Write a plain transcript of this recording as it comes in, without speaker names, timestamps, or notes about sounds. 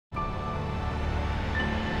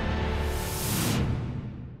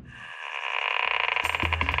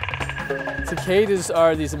Cicadas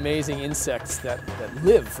are these amazing insects that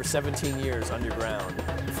live for 17 years underground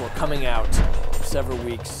before coming out for several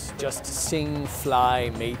weeks just to sing, fly,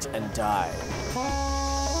 mate, and die.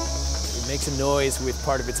 It makes a noise with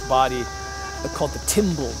part of its body called the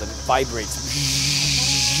timbal that vibrates.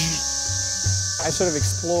 I sort of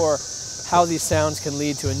explore how these sounds can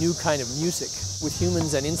lead to a new kind of music with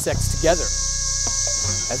humans and insects together.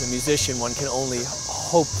 As a musician, one can only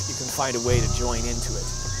hope you can find a way to join into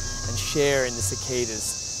it and share in the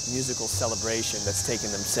cicadas' musical celebration that's taken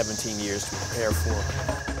them 17 years to prepare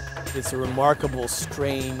for. It's a remarkable,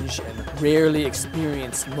 strange, and rarely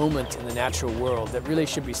experienced moment in the natural world that really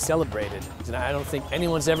should be celebrated. And I don't think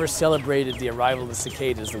anyone's ever celebrated the arrival of the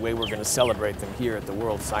cicadas the way we're going to celebrate them here at the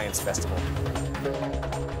World Science Festival.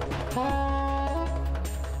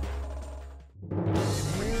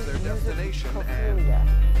 Reach their destination and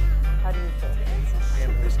how do you feel?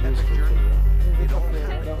 and this epic journey, it all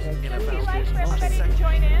happens in about a second.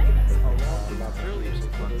 Join in? Trillions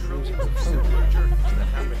upon trillions of